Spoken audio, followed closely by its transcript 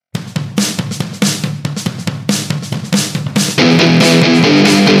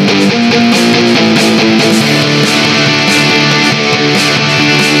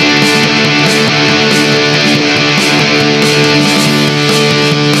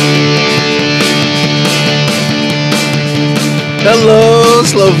Hello,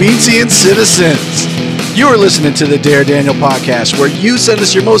 Slovenian citizens. You are listening to the Dare Daniel podcast, where you send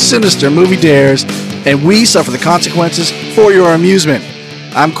us your most sinister movie dares, and we suffer the consequences for your amusement.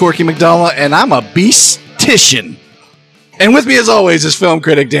 I'm Corky McDonald, and I'm a beastician. And with me, as always, is film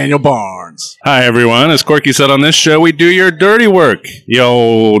critic Daniel Barnes. Hi, everyone. As Corky said on this show, we do your dirty work.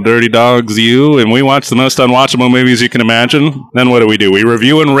 Yo, dirty dogs, you. And we watch the most unwatchable movies you can imagine. Then what do? We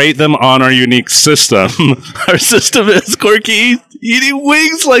review and rate them on our unique system. Our system is Corky eating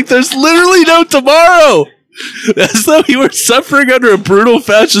wings like there's literally no tomorrow. As though he were suffering under a brutal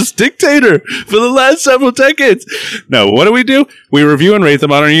fascist dictator for the last several decades. No, what do? We review and rate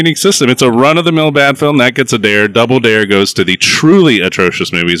them on our unique system. It's a run-of-the-mill bad film. That gets a dare. Double dare goes to the truly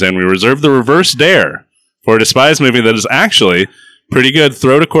atrocious movies. And we reserve the reverse dare for a despised movie that is actually pretty good.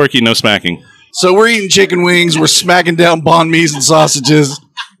 Throw to Corky, no smacking. So we're eating chicken wings. We're smacking down banh mi's and sausages.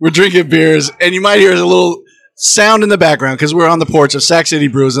 We're drinking beers. And you might hear a little sound in the background because we're on the porch of Sac City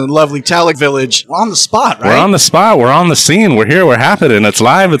Brews in the lovely Talek Village. We're on the spot, right? We're on the spot. We're on the scene. We're here. We're happening. It's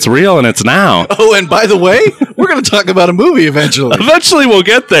live. It's real. And it's now. Oh, and by the way, we're going to talk about a movie eventually. Eventually, we'll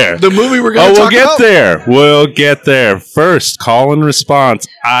get there. The movie we're going to talk about? We'll get there. First, call and response.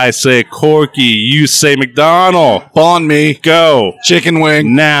 I say Corky. You say McDonald. Banh mi. Go. Chicken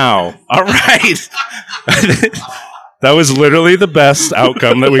wing. Now. All right. That was literally the best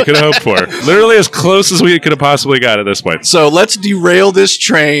outcome that we could have hoped for. Literally as close as we could have possibly got at this point. So let's derail this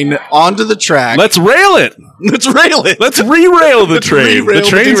train onto the track. Let's rail it. Let's rail it. Let's re-rail the train. Re-rail the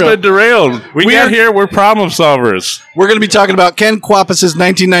train's derail. been derailed. We get here, we're problem solvers. We're going to be talking about Ken Kwapis'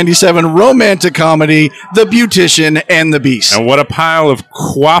 1997 romantic comedy, The Beautician and the Beast. And what a pile of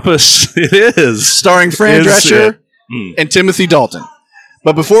Kwapis it is. Starring Fran Drescher and Timothy Dalton.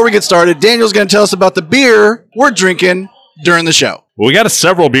 But before we get started, Daniel's going to tell us about the beer we're drinking during the show. Well, we got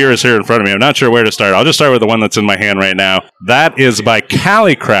several beers here in front of me. I'm not sure where to start. I'll just start with the one that's in my hand right now. That is by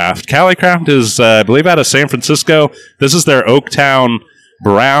Calicraft. Calicraft is, I believe, out of San Francisco. This is their Oaktown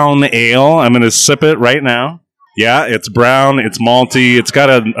Brown Ale. I'm going to sip it right now. Yeah, it's brown. It's malty. It's got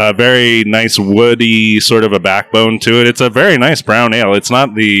a very nice woody sort of a backbone to it. It's a very nice brown ale. It's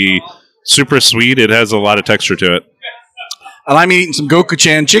not the super sweet. It has a lot of texture to it. And I'm eating some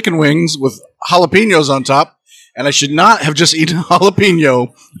Gochujang chicken wings with jalapenos on top. And I should not have just eaten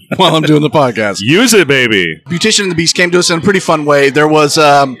jalapeno while I'm doing the podcast. Use it, baby. Beautician and the Beast came to us in a pretty fun way. There was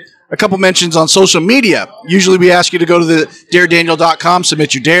a couple mentions on social media. Usually we ask you to go to the daredaniel.com,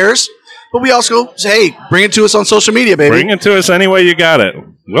 submit your dares. But we also say, hey, bring it to us on social media, baby. Bring it to us any way you got it.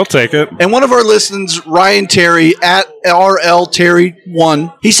 We'll take it. And one of our listeners, Ryan Terry, at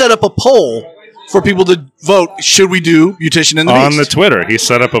RLTerry1, he set up a poll for people to vote, should we do Beautician and the Beast? On the Twitter. He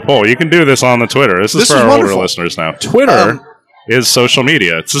set up a poll. You can do this on the Twitter. This is for our older listeners now. Twitter is social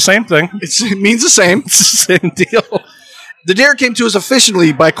media. It's the same thing. It means the same. It's the same deal. The dare came to us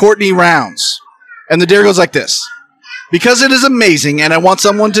officially by Courtney Rounds. And the dare goes like this. Because it is amazing and I want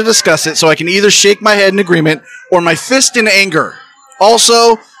someone to discuss it so I can either shake my head in agreement or my fist in anger.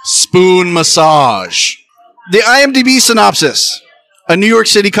 Also, spoon massage. The IMDb synopsis. A New York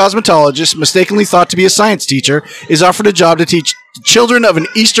City cosmetologist, mistakenly thought to be a science teacher, is offered a job to teach children of an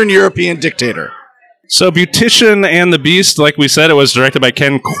Eastern European dictator. So, Beautician and the Beast, like we said, it was directed by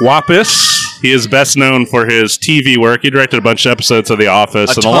Ken Kwapis. He is best known for his TV work. He directed a bunch of episodes of The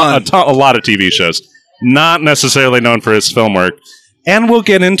Office and a lot of TV shows. Not necessarily known for his film work. And we'll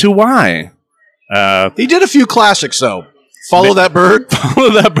get into why. He did a few classics, though. Follow That Bird.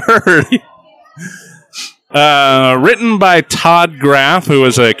 Follow That Bird. Written by Todd Graff, who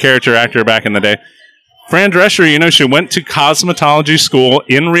was a character actor back in the day. Fran Drescher, she went to cosmetology school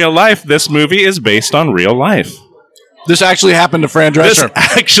in real life. This movie is based on real life. This actually happened to Fran Drescher.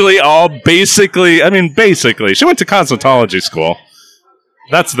 This actually basically, she went to cosmetology school.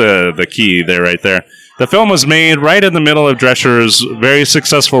 That's the key there, right there. The film was made right in the middle of Drescher's very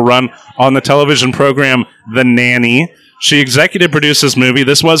successful run on the television program The Nanny. She executive produced this movie.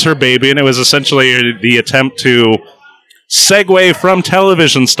 This was her baby, and it was essentially the attempt to segue from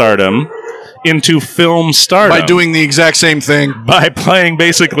television stardom into film stardom. By doing the exact same thing. By playing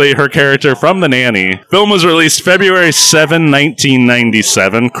basically her character from The Nanny. Film was released February 7,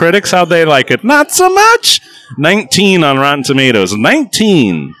 1997. Critics, how'd they like it? Not so much. 19 on Rotten Tomatoes.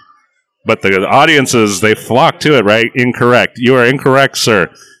 19. But the audiences, they flocked to it, right? Incorrect. You are incorrect, sir.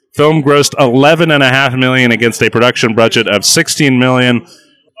 Film grossed $11.5 million against a production budget of $16 million.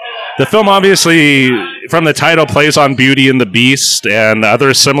 The film, obviously, from the title, plays on Beauty and the Beast and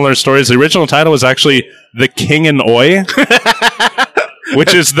other similar stories. The original title was actually The King and Oi,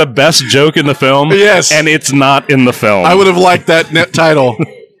 which is the best joke in the film. Yes. And it's not in the film. I would have liked that title.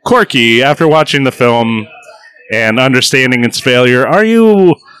 Corky, after watching the film and understanding its failure, are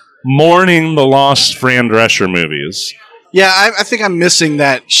you mourning the lost Fran Drescher movies? Yeah, I think I'm missing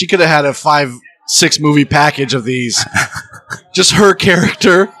that. She could have had a 5-6 movie package of these. Just her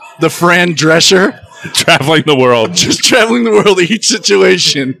character, the Fran Drescher. Traveling the world. Just traveling the world, each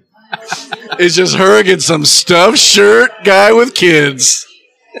situation. It's just her against some stuffed shirt guy with kids.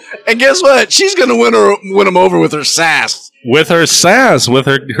 And guess what? She's going to win him over with her sass. With her sass, with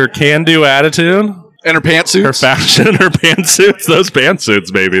her can-do attitude. And her pantsuits. Her fashion, her pantsuits. Those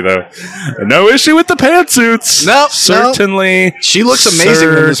pantsuits, baby, though. No issue with the pantsuits. Nope. Certainly. She looks amazing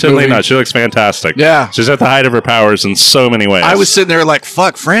in this Certainly movie. not. She looks fantastic. Yeah. She's at the height of her powers in so many ways. I was sitting there like,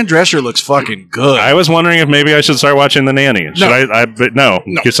 fuck, Fran Drescher looks fucking good. I was wondering if maybe I should start watching The Nanny. Should I? But no.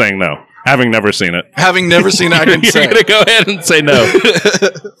 You're saying no. Having never seen it. Having never seen it, I can say. You're going to go ahead and say no.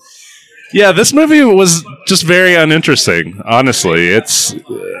 Yeah, this movie was just very uninteresting, honestly.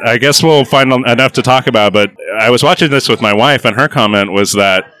 I guess we'll find enough to talk about, but I was watching this with my wife, and her comment was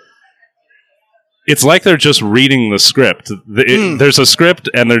that it's like they're just reading the script. There's a script,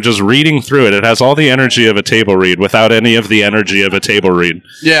 and they're just reading through it. It has all the energy of a table read without any of the energy of a table read.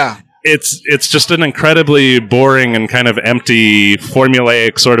 Yeah. It's just an incredibly boring and kind of empty,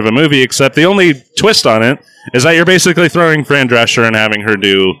 formulaic sort of a movie, except the only twist on it is that you're basically throwing Fran Drescher and having her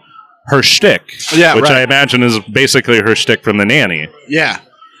do her shtick, which I imagine is basically her shtick from The Nanny. Yeah.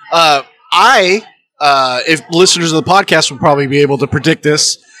 If listeners of the podcast would probably be able to predict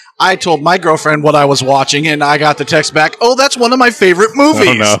this, I told my girlfriend what I was watching, and I got the text back, oh, that's one of my favorite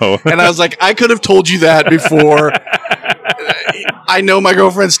movies. Oh, no. And I was like, I could have told you that before. I know my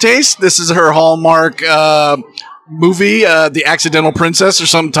girlfriend's taste. This is her Hallmark movie, The Accidental Princess, or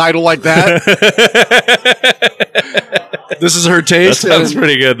some title like that. This is her taste. That sounds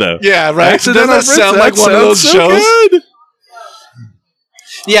pretty good, though. Yeah, right? Accidental Doesn't that sound like one of those so shows? good.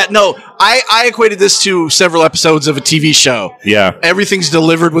 Yeah, no, I equated this to several episodes of a TV show. Yeah. Everything's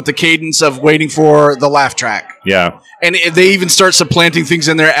delivered with the cadence of waiting for the laugh track. Yeah. And they even start supplanting things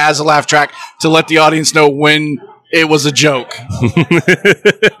in there as a laugh track to let the audience know when it was a joke.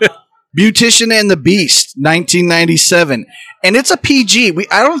 Beautician and the Beast, 1997. And it's a PG.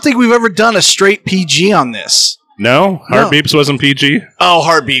 I don't think we've ever done a straight PG on this. No? Heart Beeps wasn't PG? Oh,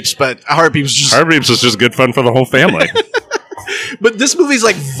 Heart Beeps, but Heart Beeps just... Heart Beeps was just good fun for the whole family. But this movie's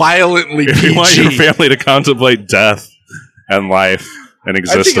like violently if PG. you want your family to contemplate death and life and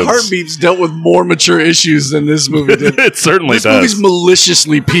existence. I think Heart Beeps dealt with more mature issues than this movie did. It certainly this does. This movie's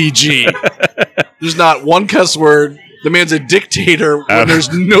maliciously PG. There's not one cuss word. The man's a dictator when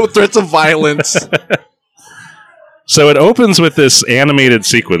there's no threats of violence. So it opens with this animated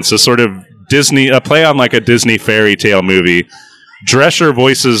sequence, a sort of a play on like a Disney fairy tale movie. Drescher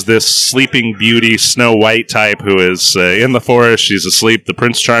voices this Sleeping Beauty, Snow White type who is in the forest. She's asleep. The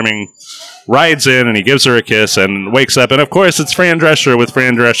Prince Charming rides in and he gives her a kiss and wakes up. And of course, it's Fran Drescher with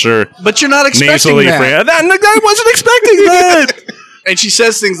Fran Drescher. But you're not expecting that. I wasn't expecting that. And she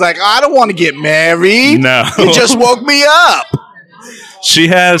says things like, I don't want to get married. No. You just woke me up. She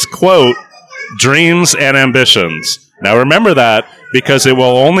has, quote, dreams and ambitions. Now remember that because it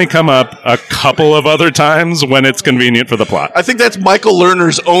will only come up a couple of other times when it's convenient for the plot. I think that's Michael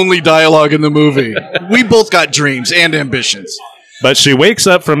Lerner's only dialogue in the movie. We both got dreams and ambitions. But she wakes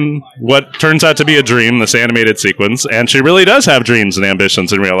up from what turns out to be a dream, this animated sequence, and she really does have dreams and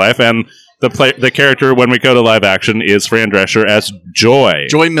ambitions in real life. And the character, when we go to live action, is Fran Drescher as Joy.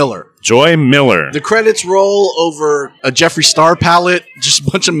 Joy Miller. Joy Miller. The credits roll over a Jeffree Star palette, just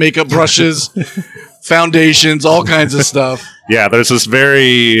a bunch of makeup brushes, foundations, all kinds of stuff. Yeah, there's this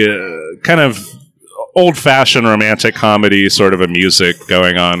very kind of old-fashioned romantic comedy sort of a music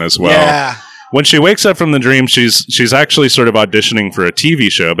going on as well. Yeah. When she wakes up from the dream, she's actually sort of auditioning for a TV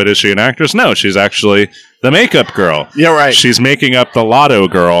show, but is she an actress? No, she's actually the makeup girl. Yeah, right. She's making up the Lotto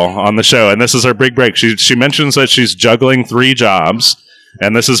girl on the show, and this is her big break. She mentions that she's juggling 3 jobs,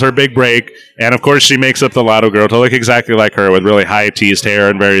 and this is her big break. And of course, she makes up the Lotto girl to look exactly like her with really high teased hair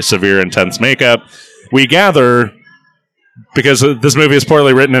and very severe, intense makeup. We gather, because this movie is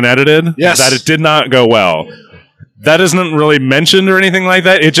poorly written and edited, that it did not go well. That isn't really mentioned or anything like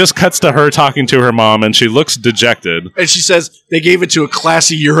that. It just cuts to her talking to her mom, and she looks dejected. And she says, they gave it to a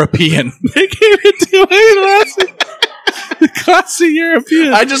classy European. They gave it to a classy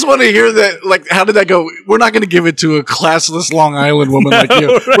European. I just want to hear that. Like, how did that go? We're not going to give it to a classless Long Island woman like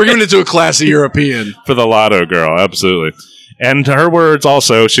you. Right. We're giving it to a classy European. For the Lotto girl, absolutely. And to her words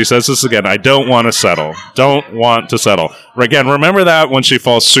also, she says this again, I don't want to settle. Don't want to settle. Again, remember that when she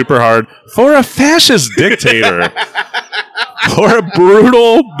falls super hard for a fascist dictator. For a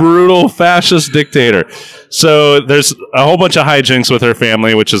brutal fascist dictator. So there's a whole bunch of hijinks with her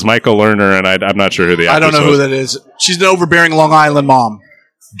family, which is Michael Lerner, and I'm not sure who the actress I don't know who that is. She's an overbearing Long Island mom.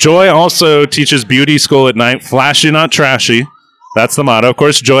 Joy also teaches beauty school at night. Flashy, not trashy. That's the motto. Of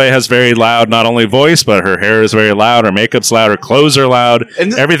course, Joy has very loud, not only voice, but her hair is very loud, her makeup's loud, her clothes are loud.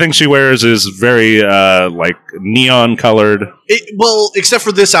 And everything she wears is very, neon colored. Well, except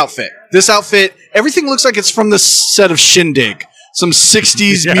for this outfit. This outfit, everything looks like it's from the set of Shindig, some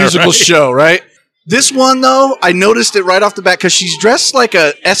 60s musical show, right? This one, though, I noticed it right off the bat because she's dressed like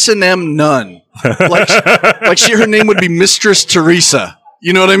a S&M nun. Like her name would be Mistress Teresa.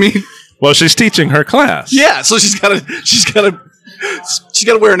 You know what I mean? Well, she's teaching her class. Yeah, so she's got to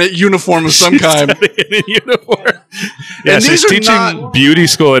wear a uniform of some kind. A uniform. Yeah, she's teaching beauty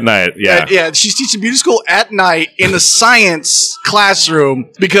school at night. Yeah. Yeah, she's teaching beauty school at night in a science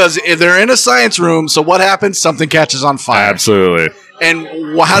classroom because if they're in a science room, so what happens? Something catches on fire. Absolutely. And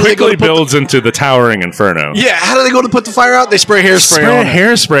how do they go to builds into the towering inferno. Yeah, how do they go to put the fire out? They spray hairspray on it.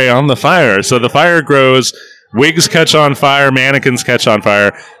 Hairspray on the fire. So the fire grows. Wigs catch on fire, mannequins catch on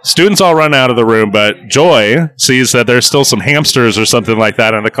fire. Students all run out of the room, but Joy sees that there's still some hamsters or something like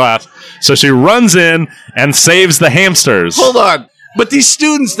that in the class. So she runs in and saves the hamsters. Hold on. But these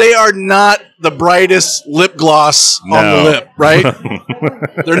students, they are not the brightest lip gloss on the lip, right?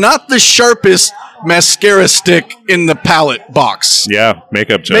 They're not the sharpest mascara stick in the palette box. Yeah,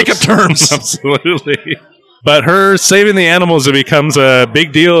 makeup jokes. Makeup terms. Absolutely. But her saving the animals, it becomes a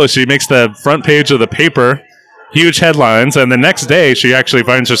big deal as she makes the front page of the paper. Huge headlines, and the next day she actually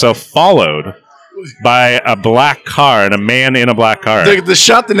finds herself followed by a black car and a man in a black car. The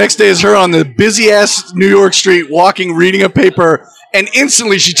shot the next day is her on the busy-ass New York street walking, reading a paper, and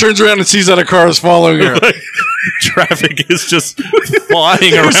instantly she turns around and sees that a car is following her. Traffic is just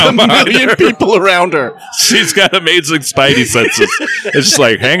flying around. There's a million people around her. She's got amazing spidey senses. It's just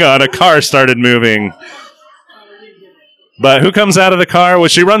like, hang on, a car started moving. But who comes out of the car? Well,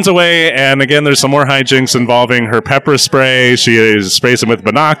 she runs away, and again, there's some more hijinks involving her pepper spray. She sprays him with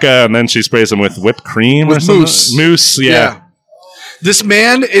Banaka, and then she sprays him with whipped cream. With mousse. Mousse, yeah. This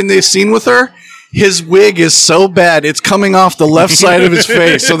man in the scene with her, his wig is so bad, it's coming off the left side of his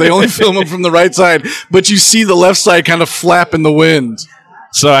face, so they only film him from the right side, but you see the left side kind of flap in the wind.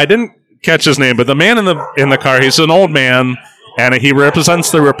 So I didn't catch his name, but the man in the car, he's an old man, and he represents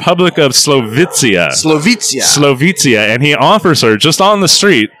the Republic of Slovitia. Slovitia. And he offers her, just on the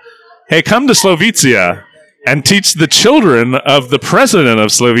street, hey, come to Slovitia and teach the children of the president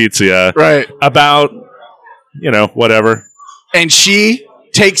of Slovitia about, whatever. And she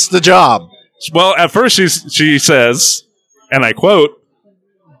takes the job. Well, at first she says, and I quote,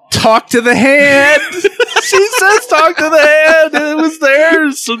 talk to the hand. She says talk to the hand. It was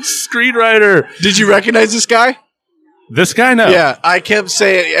there. Some screenwriter. Did you recognize this guy? This guy, no. Yeah, I kept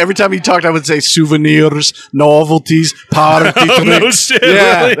saying, every time he talked, I would say souvenirs, novelties, party tricks. No shit,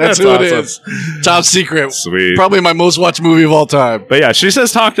 yeah, really? that's who awesome. It is. Top Secret. Sweet. Probably my most watched movie of all time. But yeah, she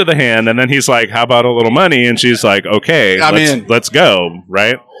says talk to the hand, and then he's like, how about a little money? And she's like, okay, let's go,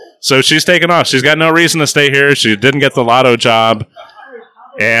 right? So she's taken off. She's got no reason to stay here. She didn't get the lotto job.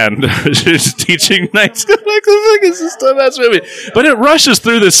 And she's teaching nights. But it rushes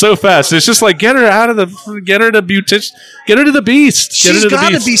through this so fast. It's just like, get her to the beast. She's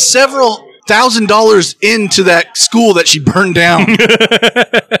got to be several $1,000s into that school that she burned down.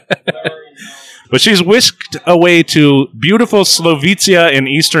 But she's whisked away to beautiful Slovitia in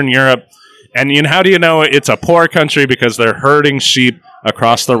Eastern Europe. And how do you know it's a poor country? Because they're herding sheep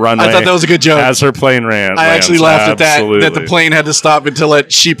across the runway. I thought that was a good joke. As her plane ran. I actually laughed at that the plane had to stop until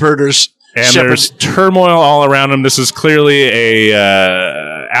at sheep herders. And there's turmoil all around them. This is clearly a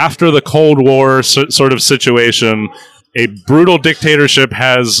after the Cold War sort of situation. A brutal dictatorship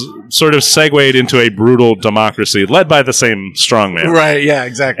has sort of segued into a brutal democracy led by the same strongman. Right, yeah,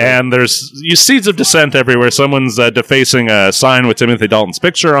 exactly. And there's seeds of dissent everywhere. Someone's defacing a sign with Timothy Dalton's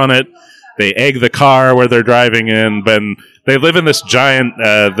picture on it. They egg the car where they're driving in. Then they live in this giant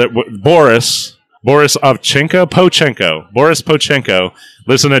Boris Pochenko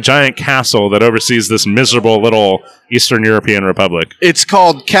lives in a giant castle that oversees this miserable little Eastern European republic. It's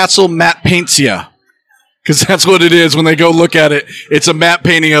called Castle Matpaintsia, because that's what it is when they go look at it. It's a matte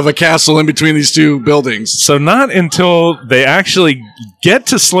painting of a castle in between these two buildings. So not until they actually get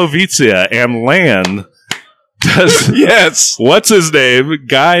to Slovitia and land yes. What's his name?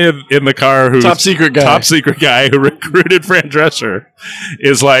 Guy in the car who Top secret guy who recruited Fran Drescher.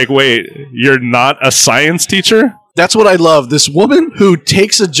 is like, wait, you're not a science teacher? That's what I love. This woman who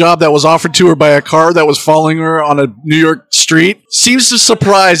takes a job that was offered to her by a car that was following her on a New York street seems to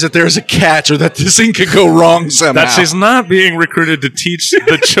surprise that there's a catch or that this thing could go wrong somehow. That she's not being recruited to teach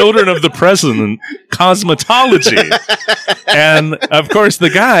the children of the president cosmetology. And, of course, the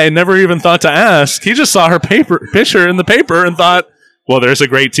guy never even thought to ask. He just saw her picture in the paper and thought, well, there's a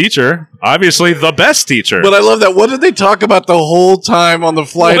great teacher. Obviously, the best teacher. But I love that. What did they talk about the whole time on the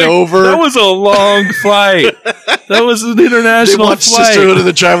flight over? That was a long flight. That was an international they watched flight. Sisterhood of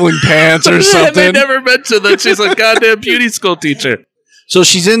the Traveling Pants or something. They never mentioned that she's a goddamn beauty school teacher. So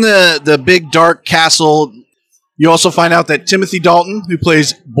she's in the big dark castle. You also find out that Timothy Dalton, who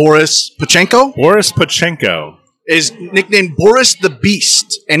plays Boris Pachenko, is nicknamed Boris the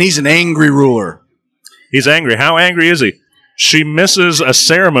Beast, and he's an angry ruler. He's angry. How angry is he? She misses a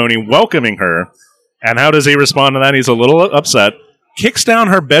ceremony welcoming her, and how does he respond to that? He's a little upset, kicks down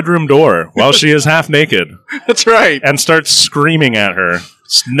her bedroom door while she is half naked. That's right. And starts screaming at her.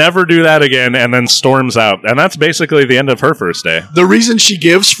 Never do that again, and then storms out. And that's basically the end of her first day. The reason she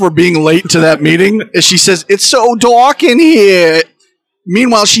gives for being late to that meeting is she says, it's so dark in here.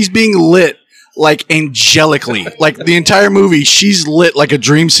 Meanwhile, she's being lit like angelically. Like the entire movie, she's lit like a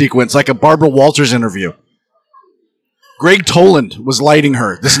dream sequence, like a Barbara Walters interview. Greg Toland was lighting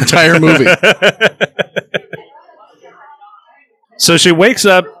her this entire movie. So she wakes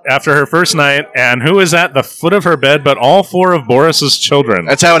up after her first night, and who is at the foot of her bed but all four of Boris's children?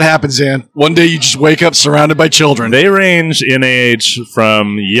 That's how it happens, Dan. One day you just wake up surrounded by children. They range in age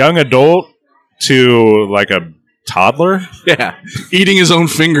from young adult to like a toddler. Yeah. Eating his own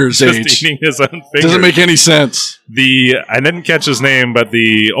fingers Just age. eating his own fingers. Doesn't make any sense. I didn't catch his name, but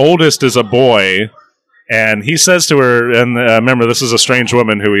the oldest is a boy. And he says to her, and remember, this is a strange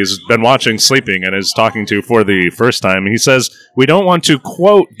woman who he's been watching sleeping and is talking to for the first time. He says, we don't want to,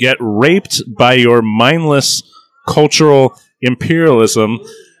 quote, get raped by your mindless cultural imperialism.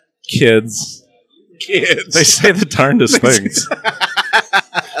 Kids. They say the darndest things.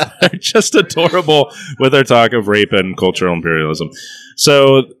 They're just adorable with their talk of rape and cultural imperialism.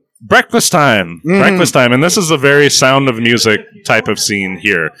 So, breakfast time. Breakfast time. And this is a very Sound of Music type of scene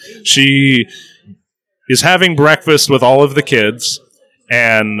here. She is having breakfast with all of the kids,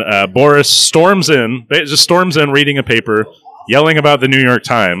 and Boris storms in reading a paper, yelling about the New York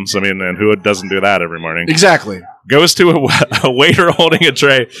Times. I mean, and who doesn't do that every morning? Exactly. Goes to a waiter holding a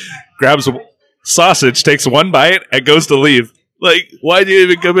tray, grabs a sausage, takes one bite, and goes to leave. Like, why do you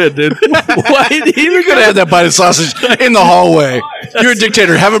even come in, dude? Why did you even could have had that bite of sausage in the hallway. You're a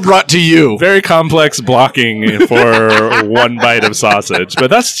dictator. Have it brought to you. Very complex blocking for one bite of sausage. But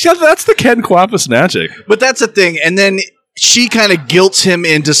that's the Ken Kwapis magic. But that's the thing. And then she kind of guilts him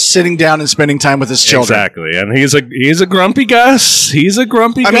into sitting down and spending time with his children. Exactly. And he's a grumpy Gus. He's a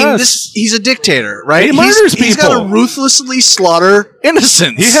grumpy Gus. I mean, he's a dictator, right? He murders people. He's got to ruthlessly slaughter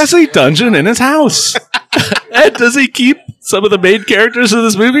innocents. He has a dungeon in his house. And does he keep some of the main characters of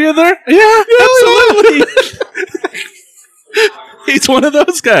this movie in there? Yeah, absolutely. He's one of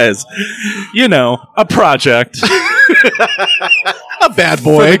those guys. You know, a project. A bad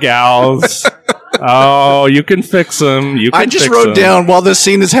boy. For the gals. Oh, you can fix them. I just wrote down while this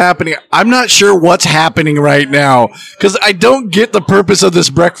scene is happening, I'm not sure what's happening right now because I don't get the purpose of this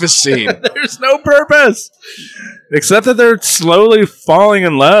breakfast scene. There's no purpose. Except that they're slowly falling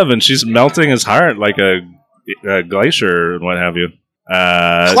in love and she's melting his heart like a glacier and what have you.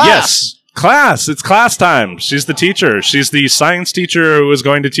 Class. Yes. Class. It's class time. She's the teacher. She's the science teacher who is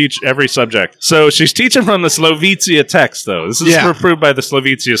going to teach every subject. So she's teaching from the Slovitia text, though. This is approved by the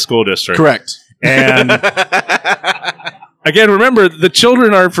Slovitia School District. Correct. And again, remember, the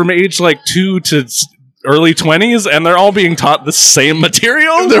children are from age like 2 to early 20s, and they're all being taught the same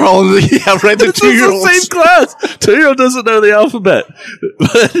material. They're all, right, the 2-year-olds. The same class. 2-year-old doesn't know the alphabet.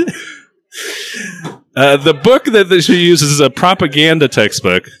 But the book that she uses is a propaganda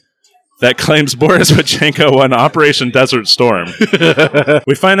textbook that claims Boris Pachenko won Operation Desert Storm.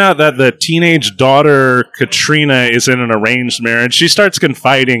 We find out that the teenage daughter, Katrina, is in an arranged marriage. She starts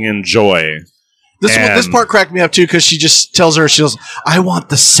confiding in Joy. This part cracked me up, too, because she just tells her, she goes, I want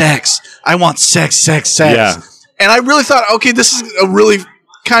the sex. I want sex. Yeah. And I really thought, okay, this is a really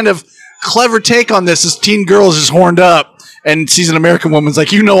kind of clever take on this. This teen girl is just horned up. And she's an American woman's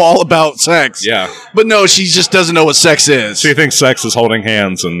like, you know all about sex. Yeah. But no, she just doesn't know what sex is. She thinks sex is holding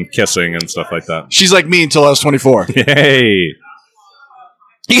hands and kissing and stuff like that. She's like me until I was 24. Hey.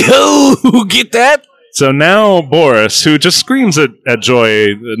 Yo, get that? So now Boris, who just screams at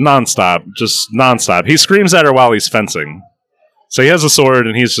Joy nonstop. He screams at her while he's fencing. So he has a sword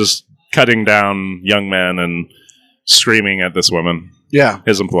and he's just cutting down young men and screaming at this woman, Yeah.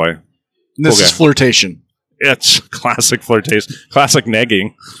 his employee. And this Cool is guy. flirtation. It's classic flirtation, classic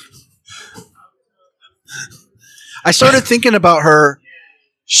negging. I started thinking about her,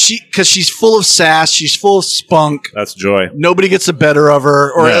 because she's full of sass, she's full of spunk. That's Joy. Nobody gets the better of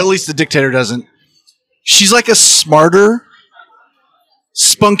her, or Yeah. at least the dictator doesn't. She's like a smarter,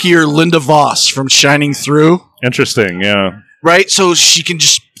 spunkier Linda Voss from Shining Through, Interesting, yeah. right? So she can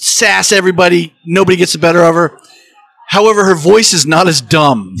just sass everybody. Nobody gets the better of her. However, her voice is not as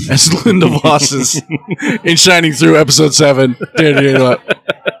dumb as Linda Voss's in Shining Through episode 7.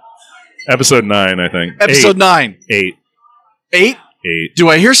 Episode 9, I think. Episode 9. 8. 8? 8. Do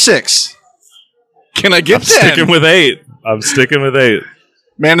I hear 6? Can I get I'm 10? sticking with 8. I'm sticking with 8.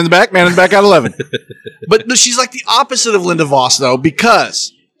 Man in the back got 11. But no, she's like the opposite of Linda Voss, though,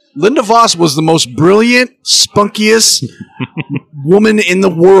 because Linda Voss was the most brilliant, spunkiest woman in the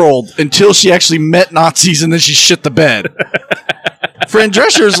world until she actually met Nazis and then she shit the bed. Fran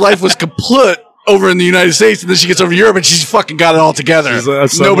Drescher's life was kaput over in the United States, and then she gets over to Europe and she's fucking got it all together.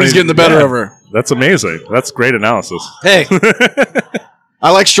 Nobody's getting the better of her. That's amazing. That's great analysis. Hey,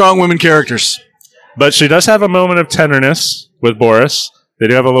 I like strong women characters. But she does have a moment of tenderness with Boris. They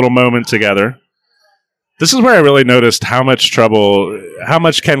do have a little moment together. This is where I really noticed how much Ken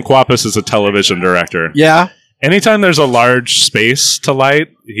Kwapis is a television director. Yeah. Anytime there's a large space to light,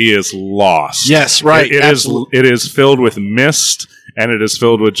 he is lost. Yes, right. It is filled with mist, and it is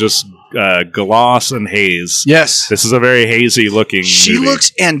filled with just gloss and haze. Yes. This is a very hazy looking She movie.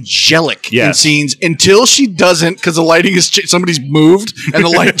 looks angelic in Yes. scenes until she doesn't, because the lighting is somebody's moved and the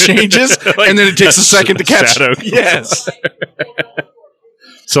light changes, and then it takes a second to catch. Shadow. Yes.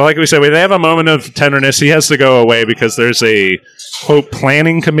 So like we said, they have a moment of tenderness. He has to go away because there's a, quote,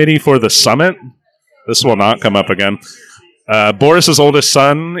 planning committee for the summit. This will not come up again. Boris's oldest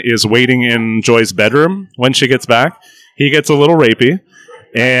son is waiting in Joy's bedroom when she gets back. He gets a little rapey.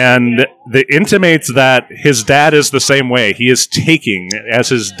 And it intimates that his dad is the same way. He is taking as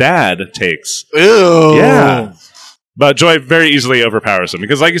his dad takes. Ew. Yeah. But Joy very easily overpowers him.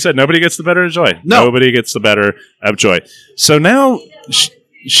 Because like you said, nobody gets the better of Joy. No. Nobody gets the better of Joy. So now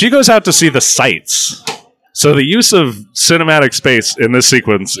she goes out to see the sights. So the use of cinematic space in this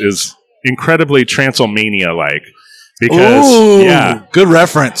sequence is incredibly Transylvania-like. Because, Ooh, yeah. good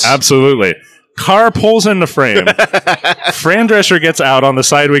reference. Absolutely. Car pulls into frame. Fran Drescher gets out on the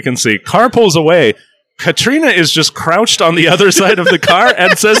side we can see. Car pulls away. Katrina is just crouched on the other side of the car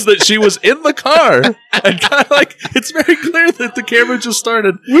and says that she was in the car. And kind of like, it's very clear that the camera just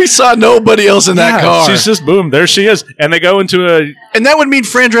started. We saw nobody else in that car. She's just, boom, there she is. And they go into a... And that would mean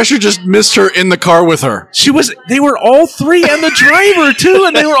Fran Drescher just missed her in the car with her. They were all three, and the driver too,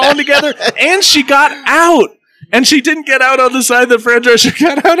 and they were all together. And she got out. And she didn't get out on the side that Fran Drescher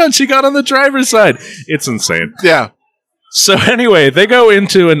got out on. She got on the driver's side. It's insane. Yeah. So anyway, they go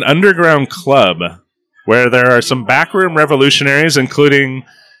into an underground club where there are some backroom revolutionaries, including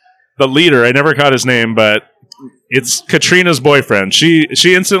the leader. I never caught his name, but it's Katrina's boyfriend. She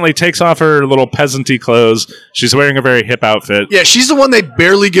instantly takes off her little peasanty clothes. She's wearing a very hip outfit. Yeah, she's the one they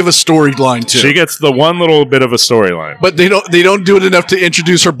barely give a storyline to. She gets the one little bit of a storyline. But they don't do it enough to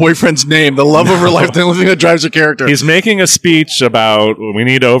introduce her boyfriend's name, the love of her life, the only thing that drives her character. He's making a speech about we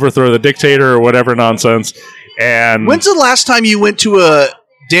need to overthrow the dictator or whatever nonsense. And When's the last time you went to a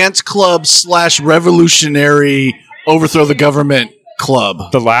dance club / revolutionary overthrow the government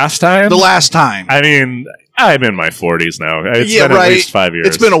club? the last time? The last time. I mean, I'm in my 40s now. It's Yeah, been right. at least 5 years.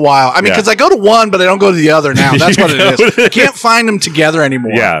 It's been a while. I mean, Yeah. because I go to one, but I don't go to the other now. That's You what it go is. I can't find them together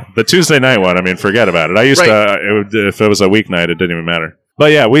anymore. Yeah, the Tuesday night one, I mean, forget about it. I used Right. to, if it was a weeknight, it didn't even matter.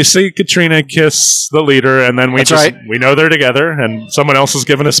 But yeah, we see Katrina kiss the leader, and then we That's right. we know they're together, and someone else is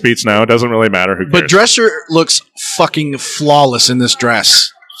giving a speech now. It doesn't really matter who But cares. Drescher looks fucking flawless in this dress.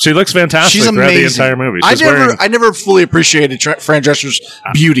 She looks fantastic She's throughout amazing. the entire movie. I never fully appreciated Fran Drescher's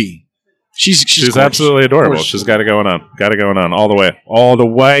beauty. She's gorgeous. absolutely adorable. Gorgeous. She's got it going on all the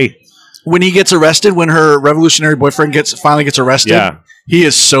way. When he gets arrested, when her revolutionary boyfriend finally gets arrested, Yeah. he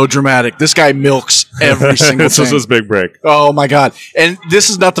is so dramatic. This guy milks every single This thing. is his big break. Oh my god! And this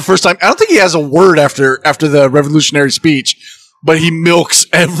is not the first time. I don't think he has a word after the revolutionary speech, but he milks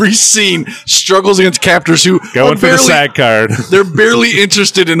every scene. Struggles against captors who Going are for the SAG card. They're barely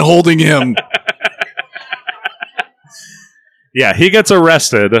interested in holding him. Yeah, he gets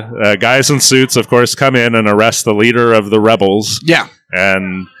arrested. Guys in suits, of course, come in and arrest the leader of the rebels. Yeah,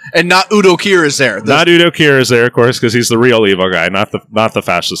 And not Udo Kier is there. not Udo Kier is there, of course, because he's the real evil guy, not the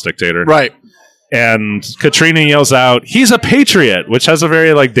fascist dictator. Right. And Katrina yells out, "He's a patriot," which has a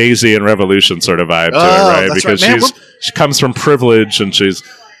very like Daisy and Revolution sort of vibe to it, right? that's Because right. Man, she comes from privilege, and she's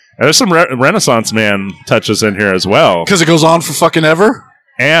And there's some Renaissance man touches in here as well. Because it goes on for fucking ever.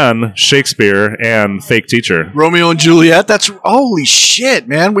 And Shakespeare and Fake Teacher. Romeo and Juliet. That's holy shit,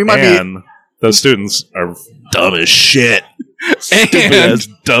 man. We might and those students are dumb as shit. Stupid ass,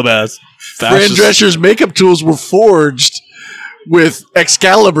 dumbass. Fran Drescher's makeup tools were forged with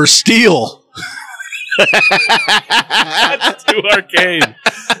Excalibur steel. That's too arcade.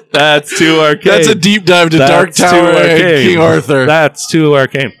 That's too arcade. That's a deep dive to Dark Tower and King Arthur. That's too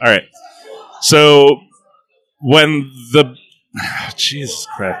arcade. All right. So when the Jesus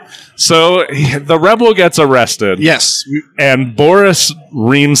Christ. So the rebel gets arrested. Yes. And Boris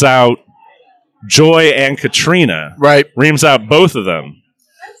reams out Joy and Katrina. Right. Reams out both of them.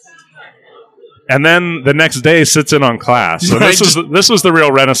 And then the next day sits in on class. So right, this was the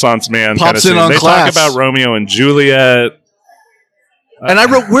real Renaissance man kind of pops in scene. on They class. talk about Romeo and Juliet. And I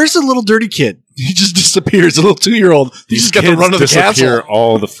wrote, where's the little dirty kid? He just disappears, a little 2-year-old. He just got the run of the castle.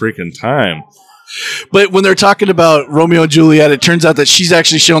 All the freaking time. But when they're talking about Romeo and Juliet, it turns out that she's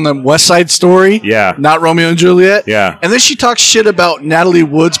actually showing them West Side Story. Yeah. Not Romeo and Juliet. Yeah. And then she talks shit about Natalie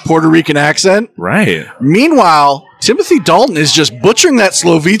Wood's Puerto Rican accent. Right. Meanwhile, Timothy Dalton is just butchering that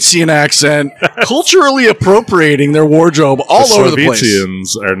Slovenian accent, culturally appropriating their wardrobe all over the place.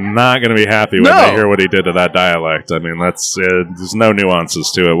 Slovenians are not going to be happy when they hear what he did to that dialect. I mean, that's there's no nuances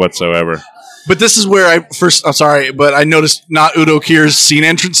to it whatsoever. But this is where I noticed not Udo Kier's scene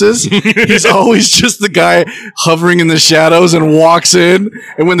entrances. He's always just the guy hovering in the shadows and walks in.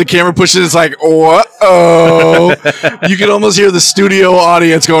 And when the camera pushes, it's like, uh-oh. You can almost hear the studio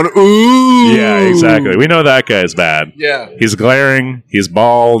audience going, ooh. Yeah, exactly. We know that guy's bad. Yeah. He's glaring. He's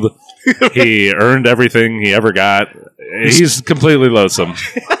bald. He earned everything he ever got. He's completely loathsome.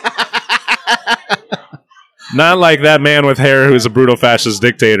 Not like that man with hair who's a brutal fascist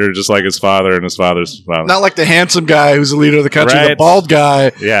dictator, just like his father and his father's father. Not like the handsome guy who's the leader of the country, Right. the bald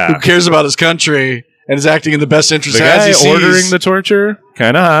guy Yeah. who cares about his country and is acting in the best interest The as he guy sees. ordering the torture,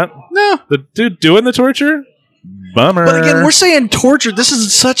 kind of hot. No. The dude doing the torture, bummer. But again, we're saying torture. This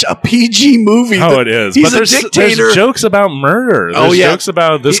is such a PG movie. Oh, it is. He's But there's dictator. jokes about murder. There's jokes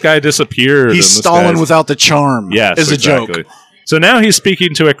about this guy disappeared. He's Stalin without the charm. Yes, is a exactly. joke. So now he's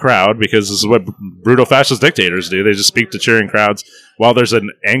speaking to a crowd because this is what brutal fascist dictators do. They just speak to cheering crowds while there's an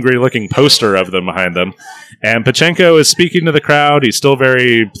angry-looking poster of them behind them. And Pachenko is speaking to the crowd. He's still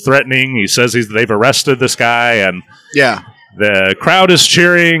very threatening. He says they've arrested this guy, and Yeah. the crowd is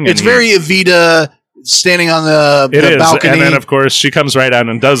cheering. It's very Evita standing on the balcony. And then, of course, she comes right out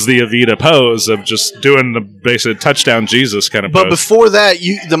and does the Evita pose of just doing the basic touchdown Jesus kind of but pose. before that,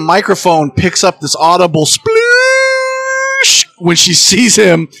 the microphone picks up this audible sploosh when she sees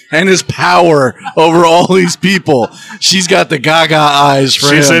him and his power over all these people. She's got the gaga eyes for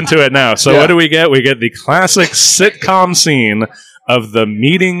She's him. into it now. So Yeah. what do we get? We get the classic sitcom scene of the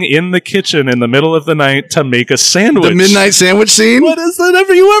meeting in the kitchen in the middle of the night to make a sandwich. The midnight sandwich scene? What is that? Have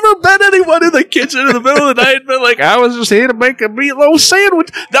you ever met anyone in the kitchen in the middle of the night and been like, I was just here to make a meatloaf sandwich?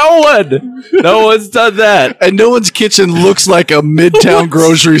 No one. No one's done that. And no one's kitchen looks like a midtown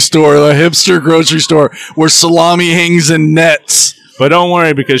grocery store, a hipster grocery store where salami hangs in nets. But don't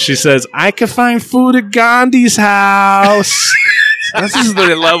worry, because she says, I can find food at Gandhi's house. This is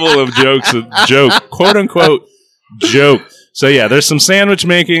the level of joke, quote unquote, joke. So yeah, there's some sandwich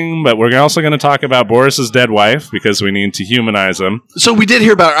making, but we're also going to talk about Boris's dead wife because we need to humanize him. So we did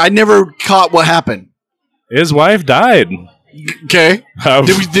hear about it. I never caught what happened. His wife died. Okay.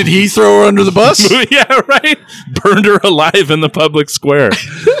 Did he throw her under the bus? Yeah, right. Burned her alive in the public square.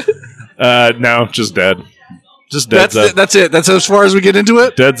 No, just dead. Just dead. That's it. That's as far as we get into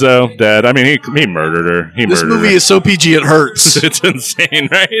it. Deadzo, dead. I mean, he murdered her. This movie is so PG it hurts. It's insane,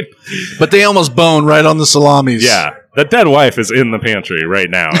 right? But they almost bone right on the salamis. Yeah. The dead wife is in the pantry right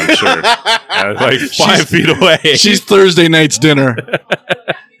now, I'm sure. Like 5 feet away. She's Thursday night's dinner.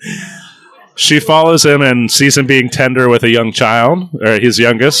 She follows him and sees him being tender with a young child, or his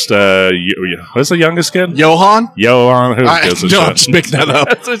youngest. What's the youngest kid? Johan? Johan. Who gives a shit? I'm just making that up.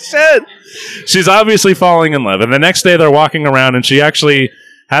 That's a shit. She's obviously falling in love. And the next day they're walking around and she actually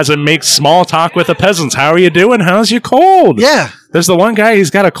has him make small talk with the peasants. How are you doing? How's your cold? Yeah. There's the one guy, he's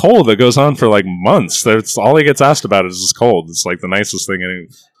got a cold that goes on for like months. That's all he gets asked about is his cold. It's like the nicest thing.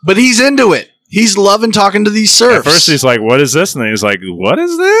 But he's into it. He's loving talking to these serfs. At first he's like, what is this? And then he's like, what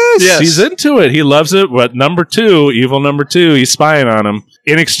is this? Yes. He's into it. He loves it. But evil number two, he's spying on him.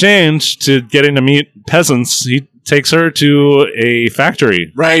 In exchange to getting to meet peasants, he takes her to a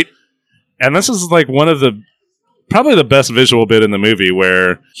factory. Right. And this is like one of the probably the best visual bit in the movie,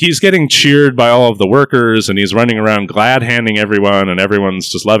 where he's getting cheered by all of the workers and he's running around glad handing everyone and everyone's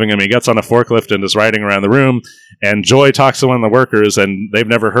just loving him. He gets on a forklift and is riding around the room, and Joy talks to one of the workers, and they've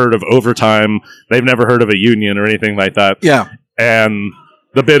never heard of overtime. They've never heard of a union or anything like that. Yeah. And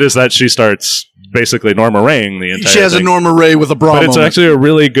the bit is that she starts basically Norma Raying the entire She has thing. a Norma Ray with a bra But it's moment. actually a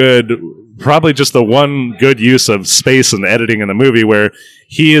really good, probably just the one good use of space and editing in the movie, where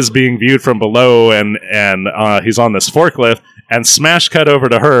he is being viewed from below and he's on this forklift, and smash cut over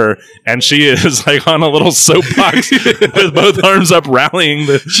to her, and she is like on a little soapbox with both arms up rallying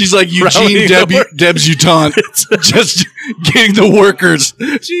the... She's like Eugene rallying the Debutante, just getting the workers.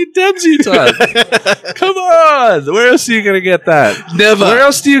 Eugene Debutante. Come on! Where else are you going to get that? Never. Where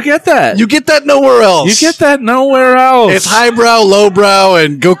else do you get that? You get that nowhere else. You get that nowhere else. It's highbrow, lowbrow,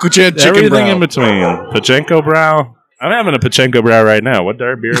 and Goku-chan chicken everything brow. in between. Pachenko brow. I'm having a Pachenko brow right now. What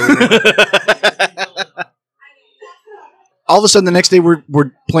dark beer? All of a sudden, the next day, we're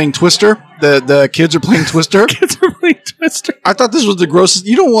playing Twister. The kids are playing Twister. Kids are playing Twister. I thought this was the grossest.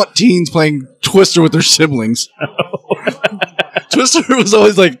 You don't want teens playing Twister with their siblings. Twister was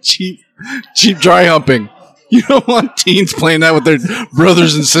always like cheap dry humping. You don't want teens playing that with their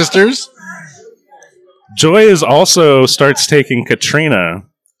brothers and sisters. Joy is also starts taking Katrina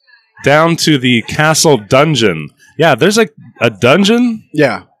down to the castle dungeon. Yeah, there's a dungeon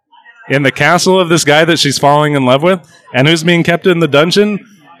Yeah. in the castle of this guy that she's falling in love with, and who's being kept in the dungeon?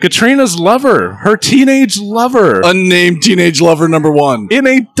 Katrina's lover, her teenage lover. Unnamed teenage lover number 1. In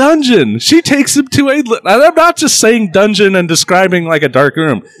a dungeon. She takes him to a... I'm not just saying dungeon and describing like a dark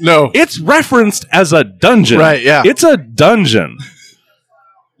room. No. It's referenced as a dungeon. Right, yeah. It's a dungeon.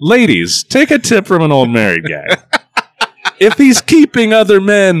 Ladies, take a tip from an old married guy. If he's keeping other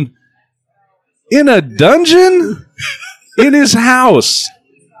men in a dungeon, in his house,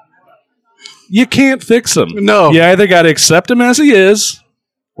 you can't fix him. No. You either got to accept him as he is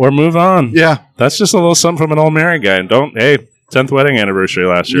or move on. Yeah. That's just a little something from an old married guy. And 10th wedding anniversary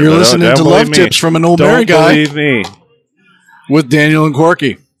last year. You're But listening don't to believe Love me. Tips from an old Don't married guy believe me. with Daniel and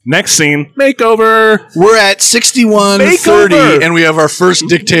Corky. Next scene, makeover. We're at 6130, Makeover. and we have our first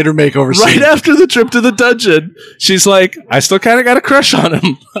dictator makeover Right scene. after the trip to the dungeon, she's like, I still kind of got a crush on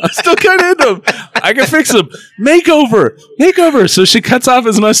him. I'm still kind of into him. I can fix him. Makeover. So she cuts off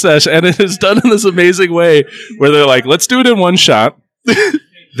his mustache, and it is done in this amazing way where they're like, let's do it in one shot.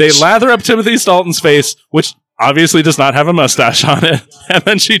 They lather up Timothy Dalton's face, which obviously does not have a mustache on it, and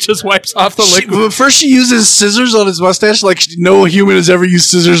then she just wipes off the liquid. First, she uses scissors on his mustache like no human has ever used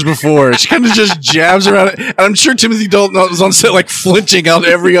scissors before. She kind of just jabs around it. And I'm sure Timothy Dalton was on set like flinching out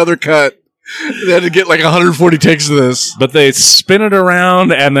every other cut. They had to get like 140 takes of this. But they spin it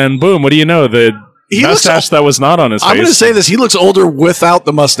around, and then boom, what do you know? The He looks mustache that was not on his face. I'm going to say this. He looks older without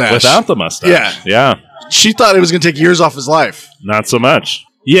the mustache. Without the mustache. Yeah. She thought it was going to take years off his life. Not so much.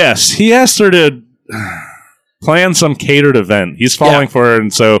 Yes, he asked her to plan some catered event. He's falling for her,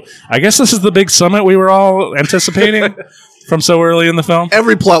 and so I guess this is the big summit we were all anticipating from so early in the film.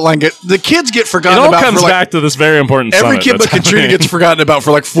 Every plot line the kids get It forgotten all about comes for like back to this very important every summit kid but that's Katrina happening. gets forgotten about for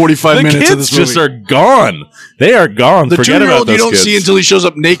like 45 The minutes of kids this movie. just are gone. They are gone. The Forget about 2-year-old those you don't kids. see until he shows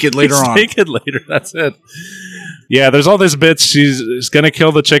up naked later He's on. naked later. That's it. Yeah, there's all these bits. She's going to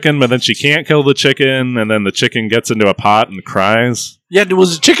kill the chicken, but then she can't kill the chicken, and then the chicken gets into a pot and cries. Yeah,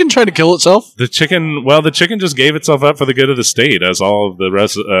 was the chicken trying to kill itself? The chicken just gave itself up for the good of the state, as all of the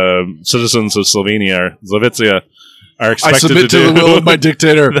rest citizens of Slovenia are expected I submit to do. the will of my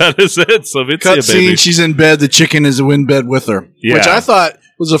dictator. That is it. Slovicia, Cut baby. scene, she's in bed, the chicken is in bed with her. Yeah. Which I thought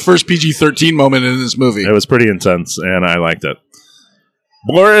was the first PG-13 moment in this movie. It was pretty intense, and I liked it.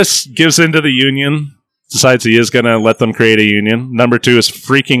 Boris gives into the union, decides he is going to let them create a union. Number 2 is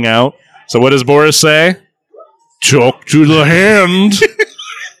freaking out. So what does Boris say? Talk to the hand.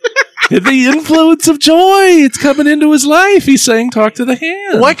 The influence of joy. It's coming into his life. He's saying, talk to the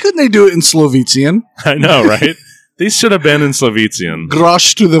hand. Why couldn't they do it in Slovetian? I know, right? These should have been in Slovetian.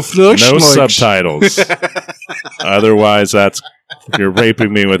 Grosh to the flush. No subtitles. Otherwise, you're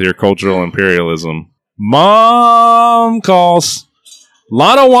raping me with your cultural imperialism. Mom calls.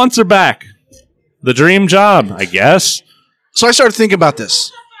 Lana wants her back. The dream job, I guess. So I started thinking about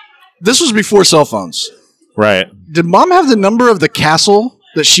this. This was before cell phones. Right. Did Mom have the number of the castle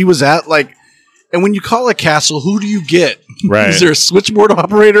that she was at? Like, and when you call a castle, who do you get? Right. Is there a switchboard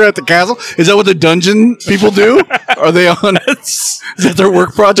operator at the castle? Is that what the dungeon people do? Are they on? Is that their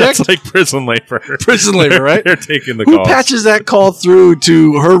work project? That's like prison labor. Prison labor, right? They're taking the Who call. patches that call through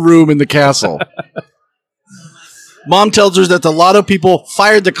to her room in the castle? Mom tells her that a lot of people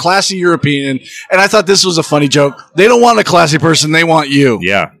fired the classy European, and I thought this was a funny joke. They don't want a classy person; they want you.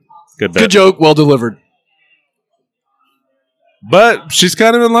 Yeah. Good bit. Good joke, well delivered. But she's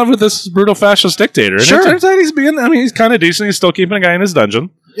kind of in love with this brutal fascist dictator. And Sure. it turns out he's kind of decent. He's still keeping a guy in his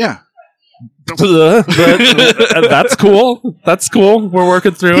dungeon. Yeah. But that's cool. That's cool. We're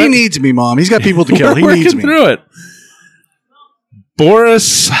working through it. He needs me, Mom. He's got people to kill. He We're needs working me. through it.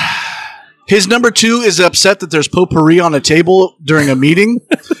 Boris... His number 2 is upset that there's potpourri on a table during a meeting.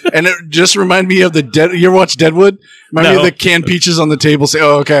 And it just reminded me of you ever watch Deadwood? Remind me of the canned peaches on the table. Say,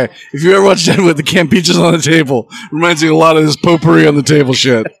 oh, okay. If you ever watch Deadwood, the canned peaches on the table reminds me a lot of this potpourri on the table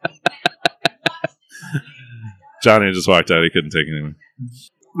shit. Johnny just walked out. He couldn't take it anymore.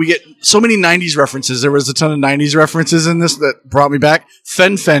 We get so many 90s references. There was a ton of 90s references in this that brought me back.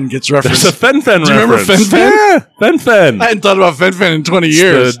 Fen gets referenced. There's a Fen Do you remember reference. Fen? Yeah, Fen. I hadn't thought about Fen in 20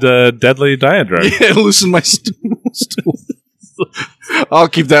 years. The deadly diadrug. Yeah, loosen my stool. I'll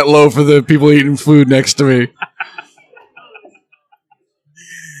keep that low for the people eating food next to me.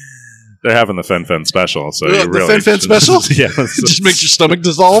 They're having the Fen special, so The you really Fen special? Yeah, It just makes your stomach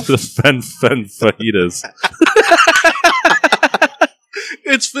dissolve. the Fen fajitas.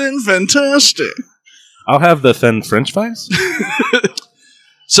 It's fantastic. I'll have the Fen French fries.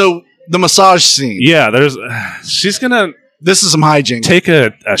 So the massage scene. Yeah, she's gonna This is some hijinks. take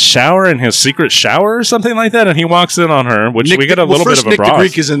a shower in his secret shower or something like that, and he walks in on her, which we get a little bit of a Nick bras. the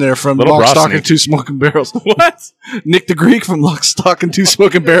Greek is in there from Little Lock, bra Stock, sneak. and Two Smoking Barrels. What? Nick the Greek from Lock, Stock, and Two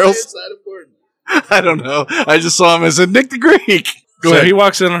Smoking Barrels. I don't know. I just saw him and said, Nick the Greek. Go So ahead. he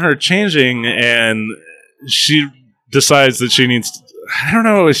walks in on her changing, and she decides that she needs. I don't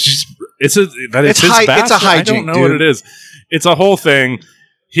know. It's his It's bathroom. it's a I don't hijink, know dude. what it is. It's a whole thing.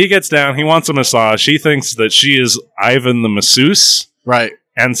 He gets down. He wants a massage. She thinks that she is Ivan the masseuse, Right.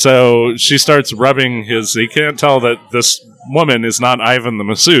 and so she starts rubbing his. He can't tell that this woman is not Ivan the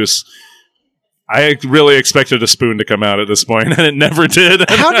masseuse. I really expected a spoon to come out at this point, and it never did.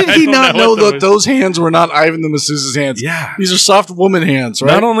 How did I he don't not know what that those hands were not Ivan the masseuse's hands? Yeah. These are soft woman hands,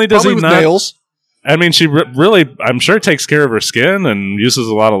 right? Not only does Probably he with not- nails. I mean, she really, I'm sure, takes care of her skin and uses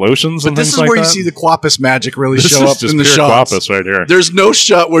a lot of lotions But and this things is like where that. you see the Quapis magic really This show is up just in the pure shots. Quapis right here. There's no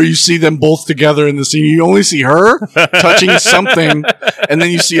shot where you see them both together in the scene. You only see her touching something, and then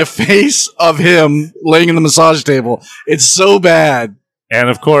you see a face of him laying in the massage table. It's so bad. And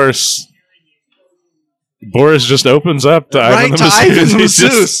of course, Boris just opens up to Ivan Right the to masseuse. Ivan the He just-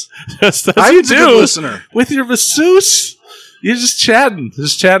 masseuse. That's what Ivan's you a good do listener. with your masseuse. You're just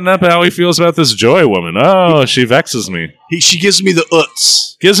chatting up how he feels about this Joy woman. Oh, she vexes me. She gives me the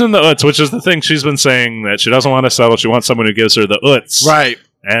uts. Gives him the uts, which is the thing she's been saying that she doesn't want to settle. She wants someone who gives her the uts. Right.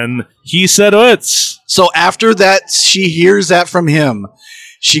 And he said uts. So after that, she hears that from him.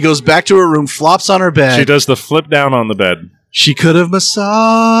 She goes back to her room, flops on her bed. She does the flip down on the bed. She could have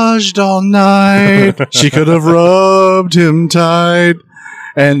massaged all night. She could have rubbed him tight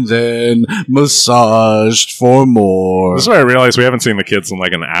and then massaged for more. This is where I realized we haven't seen the kids in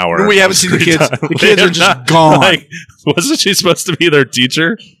like an hour. We haven't seen the kids. Time. The kids They are just not- gone. Like, wasn't she supposed to be their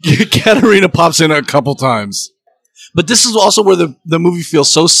teacher? Katerina pops in a couple times. But this is also where the movie feels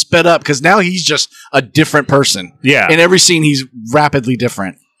so sped up because now he's just a different person. Yeah. In every scene, he's rapidly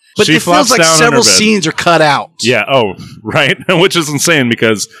different. But She it feels flops like down on her several bed. scenes are cut out. Yeah. Oh, right. Which is insane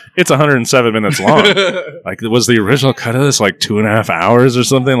because it's 107 minutes long. Like, was the original cut of this like 2.5 hours or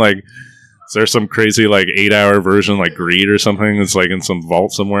something? Like, is there some crazy like 8-hour version like Greed or something that's like in some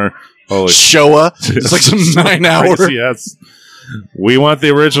vault somewhere? Holy Showa. It's like some 9-hour. crazy, yes. We want the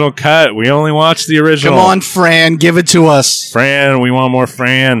original cut. We only watch the original. Come on, Fran, give it to us. Fran, we want more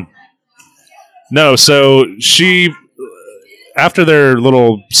Fran. No, so she, after their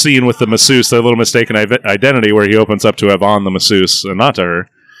little scene with the masseuse, their little mistaken identity where he opens up to Yvonne the masseuse and not to her,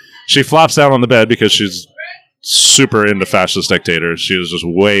 she flops down on the bed because she's super into fascist dictators. She was just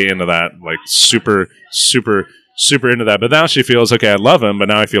way into that, like super into that. But now she feels, okay, I love him, but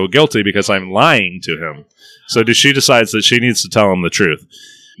now I feel guilty because I'm lying to him. So she decides that she needs to tell him the truth.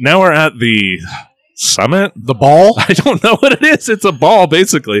 Now we're at the summit? The ball? I don't know what it is. It's a ball,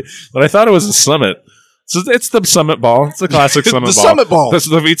 basically. But I thought it was a summit. So it's the summit ball. It's the classic summit The ball. summit ball. That's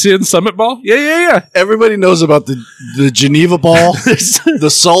the Slovetian summit ball? Yeah. Everybody knows about the Geneva ball, the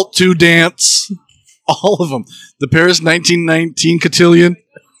Salt 2 dance, all of them. The Paris 1919 cotillion.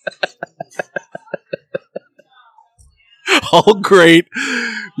 All great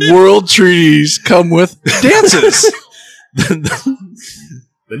world treaties come with dances.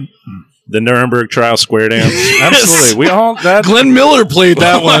 The Nuremberg trial square dance. Absolutely. We all that Glenn Miller played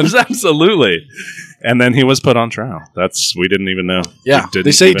that one. Absolutely. And then he was put on trial. We didn't even know. Yeah, We didn't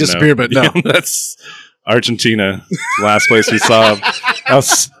they say he even know. disappeared, but no. Yeah, that's Argentina. Last place we saw him.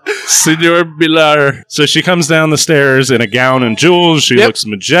 Senor Bilar. So she comes down the stairs in a gown and jewels. She Yep. looks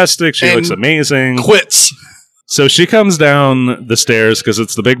majestic. She And looks amazing. Quits. So she comes down the stairs because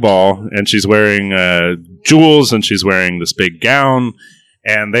it's the big ball, and she's wearing jewels, and she's wearing this big gown,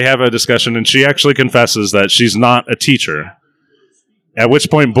 and they have a discussion, and she actually confesses that she's not a teacher. At which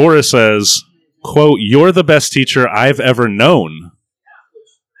point Boris says, quote, "You're the best teacher I've ever known."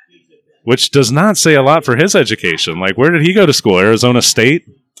 Which does not say a lot for his education. Like, where did he go to school? Arizona State?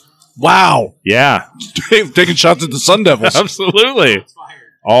 Wow. Yeah. Taking shots at the Sun Devils. Absolutely.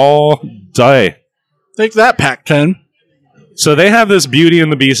 All day. Take that, Pac-10. So they have this Beauty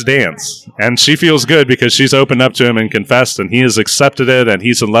and the Beast dance, and she feels good because she's opened up to him and confessed, and he has accepted it, and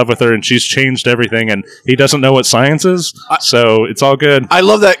he's in love with her, and she's changed everything, and he doesn't know what science is, so it's all good. I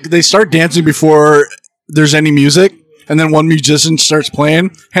love that they start dancing before there's any music, and then one musician starts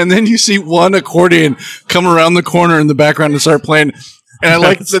playing, and then you see one accordion come around the corner in the background and start playing. And I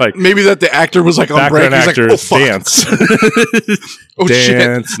like that like maybe that the actor was like on break. He's like, "Oh fuck, dance. oh Dance shit,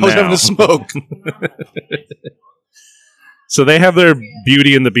 I was having now." a smoke." So they have their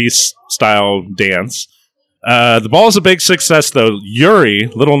Beauty and the Beast style dance. The ball is a big success, though. Yuri,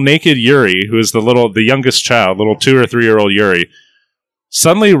 little naked Yuri, who is the youngest child, little 2 or 3 year old Yuri,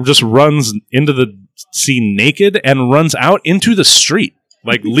 suddenly just runs into the sea naked and runs out into the street.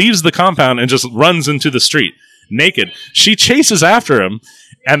 Like leaves the compound and just runs into the street. Naked. She chases after him,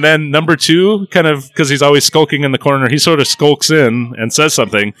 and then number 2, kind of because he's always skulking in the corner, he sort of skulks in and says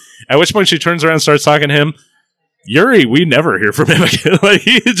something, at which point she turns around and starts talking to him. Yuri, we never hear from him again. Like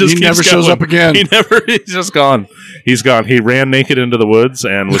he never shows up again. He's just gone. He's gone. He ran naked into the woods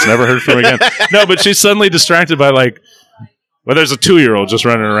and was never heard from again. No, but she's suddenly distracted by there's a 2-year-old just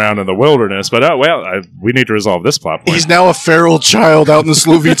running around in the wilderness, but we need to resolve this plot point. He's now a feral child out in the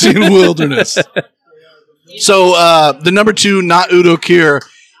Slovetian wilderness. So the number 2, not Udo Kier,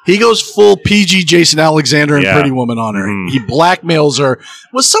 he goes full PG Jason Alexander and Pretty Woman on her. Mm-hmm. He blackmails her.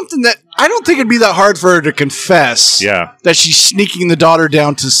 Was something that I don't think it'd be that hard for her to confess. Yeah. That she's sneaking the daughter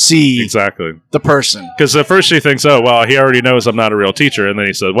down to see the person. Because at first she thinks, oh, well, he already knows I'm not a real teacher. And then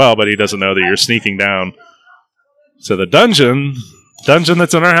he said, well, but he doesn't know that you're sneaking down to the dungeon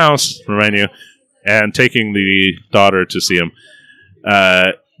that's in our house, remind you, and taking the daughter to see him.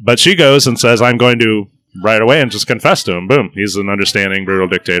 But she goes and says, I'm going to right away and just confess to him. Boom. He's an understanding, brutal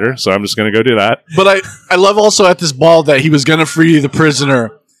dictator, so I'm just going to go do that. But I love also at this ball that he was going to free the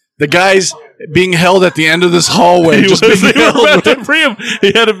prisoner. The guy's being held at the end of this hallway. They were about to free him.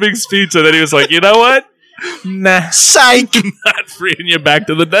 He had a big speech, and then he was like, you know what? Nah. Psych! I'm not freeing you back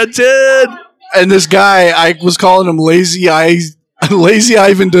to the dungeon. And this guy, I was calling him Lazy Ivan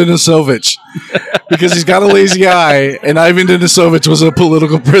Denisovich. Because he's got a lazy eye, and Ivan Denisovich was a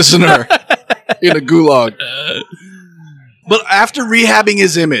political prisoner in a gulag. But after rehabbing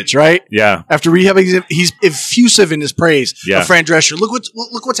his image, right? Yeah. After rehabbing his image, he's effusive in his praise of Fran Drescher. Look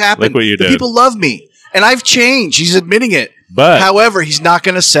what's happened. Look what you did. People love me. And I've changed. He's admitting it. But however, he's not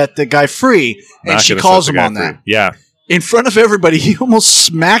going to set the guy free. And she calls him on that. Yeah. In front of everybody, he almost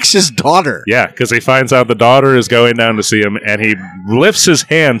smacks his daughter. Yeah, because he finds out the daughter is going down to see him, and he lifts his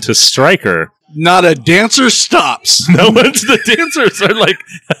hand to strike her. Not a dancer stops. The dancers are like,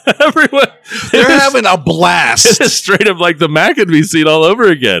 everyone. They're having a blast. It's straight up like the McAdoo scene all over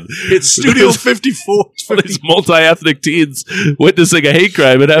again. It's Studio 54. These multi-ethnic teens witnessing a hate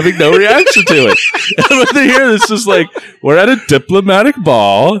crime and having no reaction to it. And when they hear this, just like, we're at a diplomatic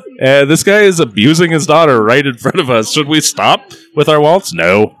ball, and this guy is abusing his daughter right in front of us. Should we stop with our waltz?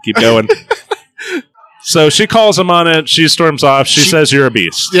 No. Keep going. So she calls him on it. She storms off. She says, you're a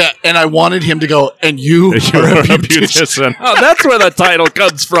beast. Yeah, and I wanted him to go, and you are a beautician. Oh, that's where the title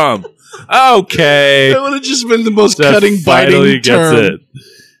comes from. Okay. That would have just been the most cutting, biting term. Gets it.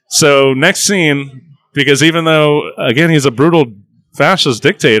 So next scene, because even though, again, he's a brutal fascist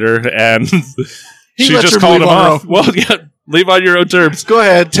dictator, and she just called him off. Well, yeah, leave on your own terms. Go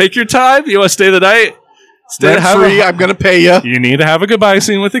ahead. Take your time. You want to stay the night? Rent free, I'm going to pay you. You need to have a goodbye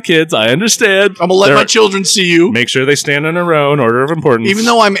scene with the kids. I understand. I'm going to let my children see you. Make sure they stand in a row in order of importance. Even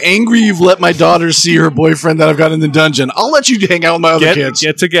though I'm angry you've let my daughter see her boyfriend that I've got in the dungeon, I'll let you hang out with my other kids.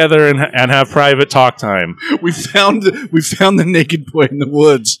 Get together and have private talk time. We found the naked boy in the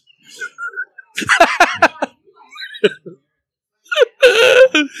woods.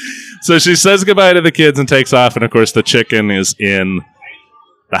 So she says goodbye to the kids and takes off, and of course the chicken is in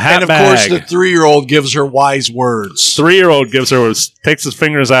the hat bag. And of course, the 3-year-old gives her wise words. 3-year-old takes his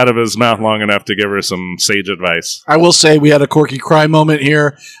fingers out of his mouth long enough to give her some sage advice. I will say we had a quirky cry moment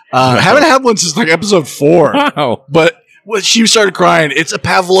here. Haven't had one since like episode 4. Wow. But when she started crying, it's a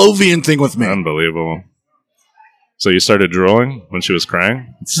Pavlovian thing with me. Unbelievable. So you started drooling when she was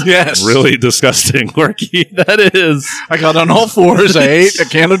crying? Yes. Really disgusting, quirky. That is. I got on all fours. I ate a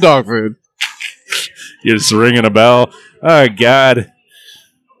can of dog food. You're just ringing a bell. Oh, God.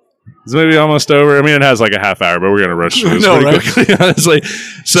 Is the movie almost over? I mean, it has like a half hour, but we're going to rush through this quickly, honestly.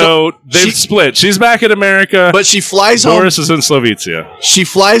 So they've split. She's back in America. But she flies home. Boris is in Slovakia. She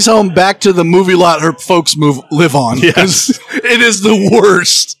flies home back to the movie lot her folks live on. Yes. It is the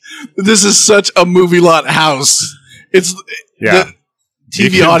worst. This is such a movie lot house. It's the TV you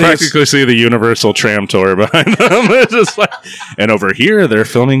can audience. practically see the Universal tram tour behind them. It's just like, and over here, they're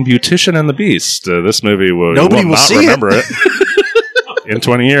filming Beautician and the Beast. This movie Nobody will not see remember it in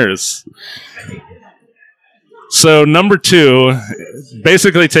 20 years. So number 2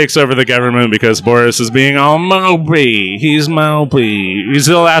 basically takes over the government because Boris is being all mopey. He's mopey. He's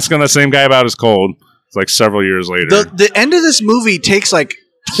still asking the same guy about his cold. It's like several years later. The end of this movie takes like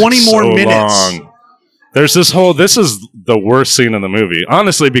 20 more minutes. Long. There's this is the worst scene in the movie,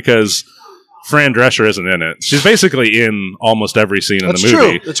 honestly, because Fran Drescher isn't in it. She's basically in almost every scene in the movie.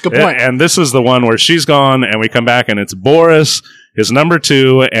 True. That's a good point. And this is the one where she's gone, and we come back, and it's Boris, his number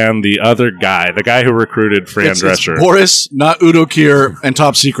 2, and the other guy, the guy who recruited Fran Drescher. It's Boris, not Udo Kier, and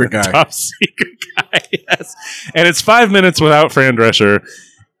Top Secret guy. Top Secret guy, yes. And it's 5 minutes without Fran Drescher.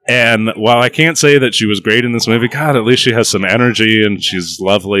 And while I can't say that she was great in this movie, God, at least she has some energy and she's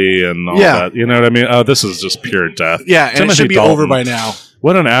lovely and all that. You know what I mean? Oh, this is just pure death. Yeah, and Timothy it should be Dalton, over by now.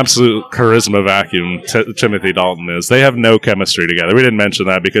 What an absolute charisma vacuum Timothy Dalton is. They have no chemistry together. We didn't mention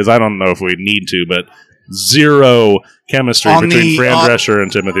that because I don't know if we need to, but zero chemistry between Fran Drescher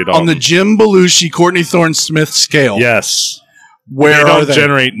and Timothy Dalton. On the Jim Belushi, Courtney Thorne-Smith scale. Yes. Where they are don't they?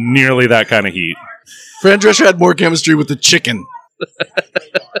 generate nearly that kind of heat. Fran Drescher had more chemistry with the chicken.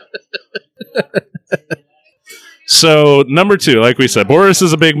 So, number 2, like we said, Boris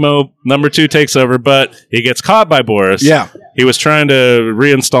is a big mope. Number 2 takes over, but he gets caught by Boris. Yeah. He was trying to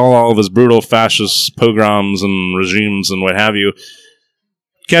reinstall all of his brutal fascist pogroms and regimes and what have you.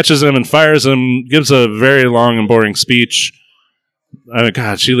 Catches him and fires him, gives a very long and boring speech. I mean,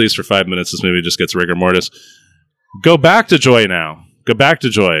 God, she leaves for 5 minutes. This movie just gets rigor mortis. Go back to Joy now. Go back to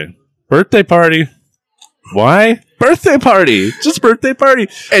Joy. Birthday party. Why? Birthday party. Just birthday party.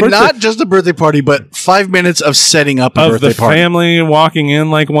 And not just a birthday party, but 5 minutes of setting up a birthday party. Of the family walking in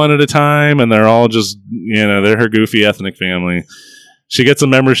like one at a time, and they're all just, they're her goofy ethnic family. She gets a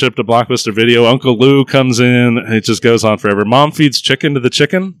membership to Blockbuster Video. Uncle Lou comes in. It just goes on forever. Mom feeds chicken to the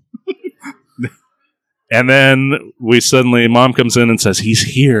chicken. And then Mom comes in and says, he's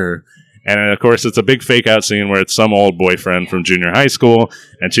here. And of course, it's a big fake out scene where it's some old boyfriend from junior high school.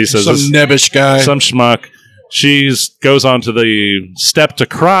 And she says, some nebbish guy. Some schmuck. She goes onto the step to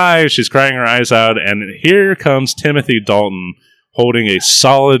cry. She's crying her eyes out. And here comes Timothy Dalton holding a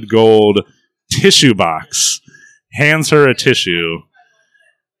solid gold tissue box. Hands her a tissue.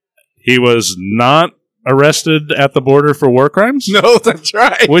 He was not arrested at the border for war crimes. No, that's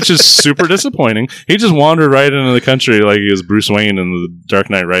right. Which is super disappointing. He just wandered right into the country like he was Bruce Wayne in the Dark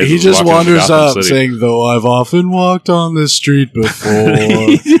Knight Rises. He just wanders up saying, though I've often walked on this street before,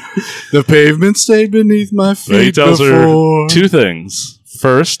 the pavement stayed beneath my feet but he tells her 2 things.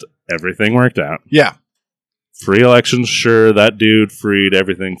 First, everything worked out. Yeah. Free elections, sure. That dude freed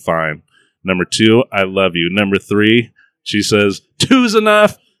everything, fine. Number 2, I love you. Number 3, she says, 2's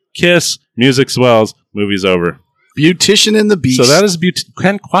enough. Kiss, music swells, movie's over. Beautician and the Beast. So that is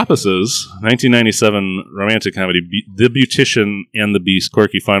Ken Kwapis' 1997 romantic comedy, The Beautician and the Beast.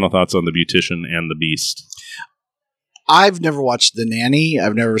 Quirky, final thoughts on The Beautician and the Beast? I've never watched The Nanny.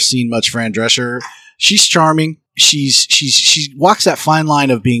 I've never seen much Fran Drescher. She's charming. She walks that fine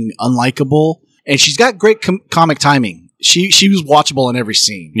line of being unlikable, and she's got great comic timing. She was watchable in every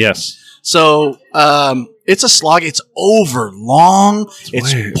scene. Yes. So it's a slog. It's over long.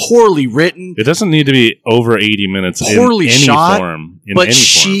 It's poorly written. It doesn't need to be over 80 minutes. Poorly in any shot, form. In but any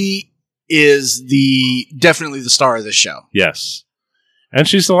she is definitely the star of this show. Yes, and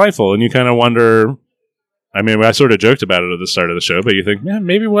she's delightful. And you kind of wonder. I mean, I sort of joked about it at the start of the show, but you think, man,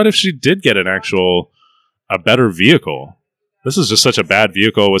 maybe what if she did get a better vehicle? This is just such a bad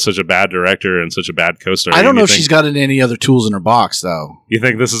vehicle with such a bad director and such a bad co-star. I don't know if she's got any other tools in her box, though. You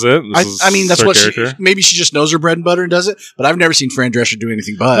think this is it? I mean, that's what maybe she just knows her bread and butter and does it, but I've never seen Fran Drescher do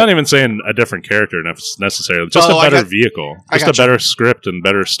anything but. I'm not even saying a different character necessarily. Just a better vehicle. Just a better script and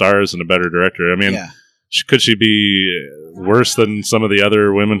better stars and a better director. I mean, could she be worse than some of the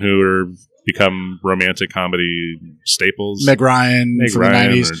other women who are become romantic comedy staples? Meg Ryan from the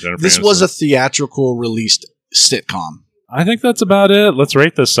 90s. This was a theatrical released sitcom. I think that's about it. Let's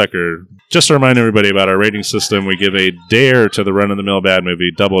rate this sucker. Just to remind everybody about our rating system, we give a dare to the run-of-the-mill bad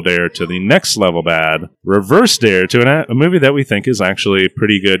movie, double dare to the next level bad, reverse dare to a movie that we think is actually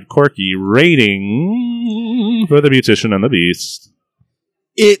pretty good, quirky rating for The Beautician and the Beast.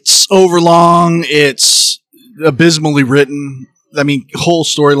 It's overlong. It's abysmally written. I mean, whole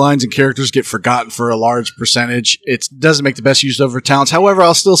storylines and characters get forgotten for a large percentage. It doesn't make the best use of her talents. However,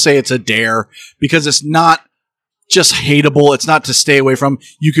 I'll still say it's a dare because it's not just hateable. It's not to stay away from.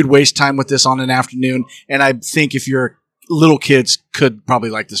 You could waste time with this on an afternoon, and I think if you're little kids could probably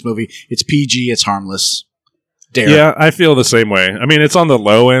like this movie. It's PG. It's harmless. Dare. Yeah, I feel the same way. I mean, it's on the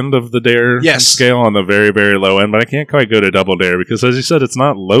low end of the dare scale, on the very, very low end, but I can't quite go to double dare because, as you said, it's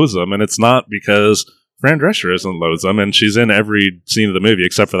not loathsome, and it's not because Fran Drescher isn't loathsome, and she's in every scene of the movie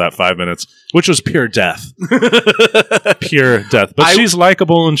except for that 5 minutes, which was pure death. Pure death. But she's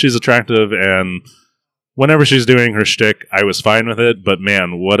likable, and she's attractive, and whenever she's doing her shtick, I was fine with it, but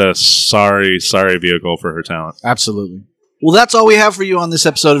man, what a sorry vehicle for her talent. Absolutely. Well, that's all we have for you on this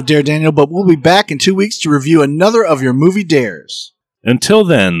episode of Dare Daniel, but we'll be back in 2 weeks to review another of your movie dares. Until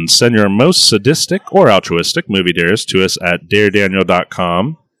then, send your most sadistic or altruistic movie dares to us at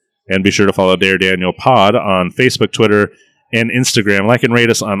daredaniel.com, and be sure to follow Dare Daniel Pod on Facebook, Twitter, and Instagram. Like and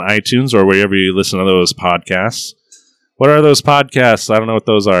rate us on iTunes or wherever you listen to those podcasts. What are those podcasts? I don't know what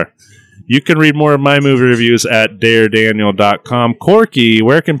those are. You can read more of my movie reviews at daredaniel.com. Corky,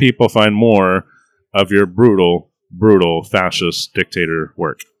 where can people find more of your brutal fascist dictator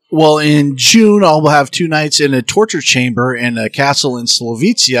work? Well, in June, I'll have 2 nights in a torture chamber in a castle in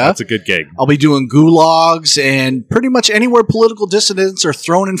Slovakia. That's a good gig. I'll be doing gulags and pretty much anywhere political dissidents are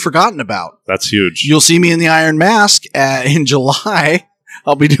thrown and forgotten about. That's huge. You'll see me in the Iron Mask in July.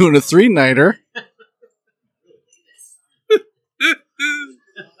 I'll be doing a 3-nighter.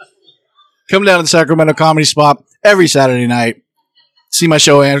 Come down to the Sacramento Comedy Spot every Saturday night. See my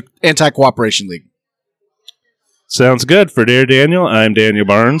show, Anti-Cooperation League. Sounds good. For Dare Daniel, I'm Daniel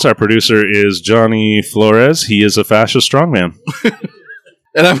Barnes. Our producer is Johnny Flores. He is a fascist strongman.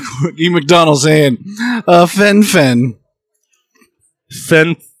 And I'm Corky McDonald saying, Fen.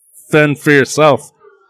 Fend for yourself.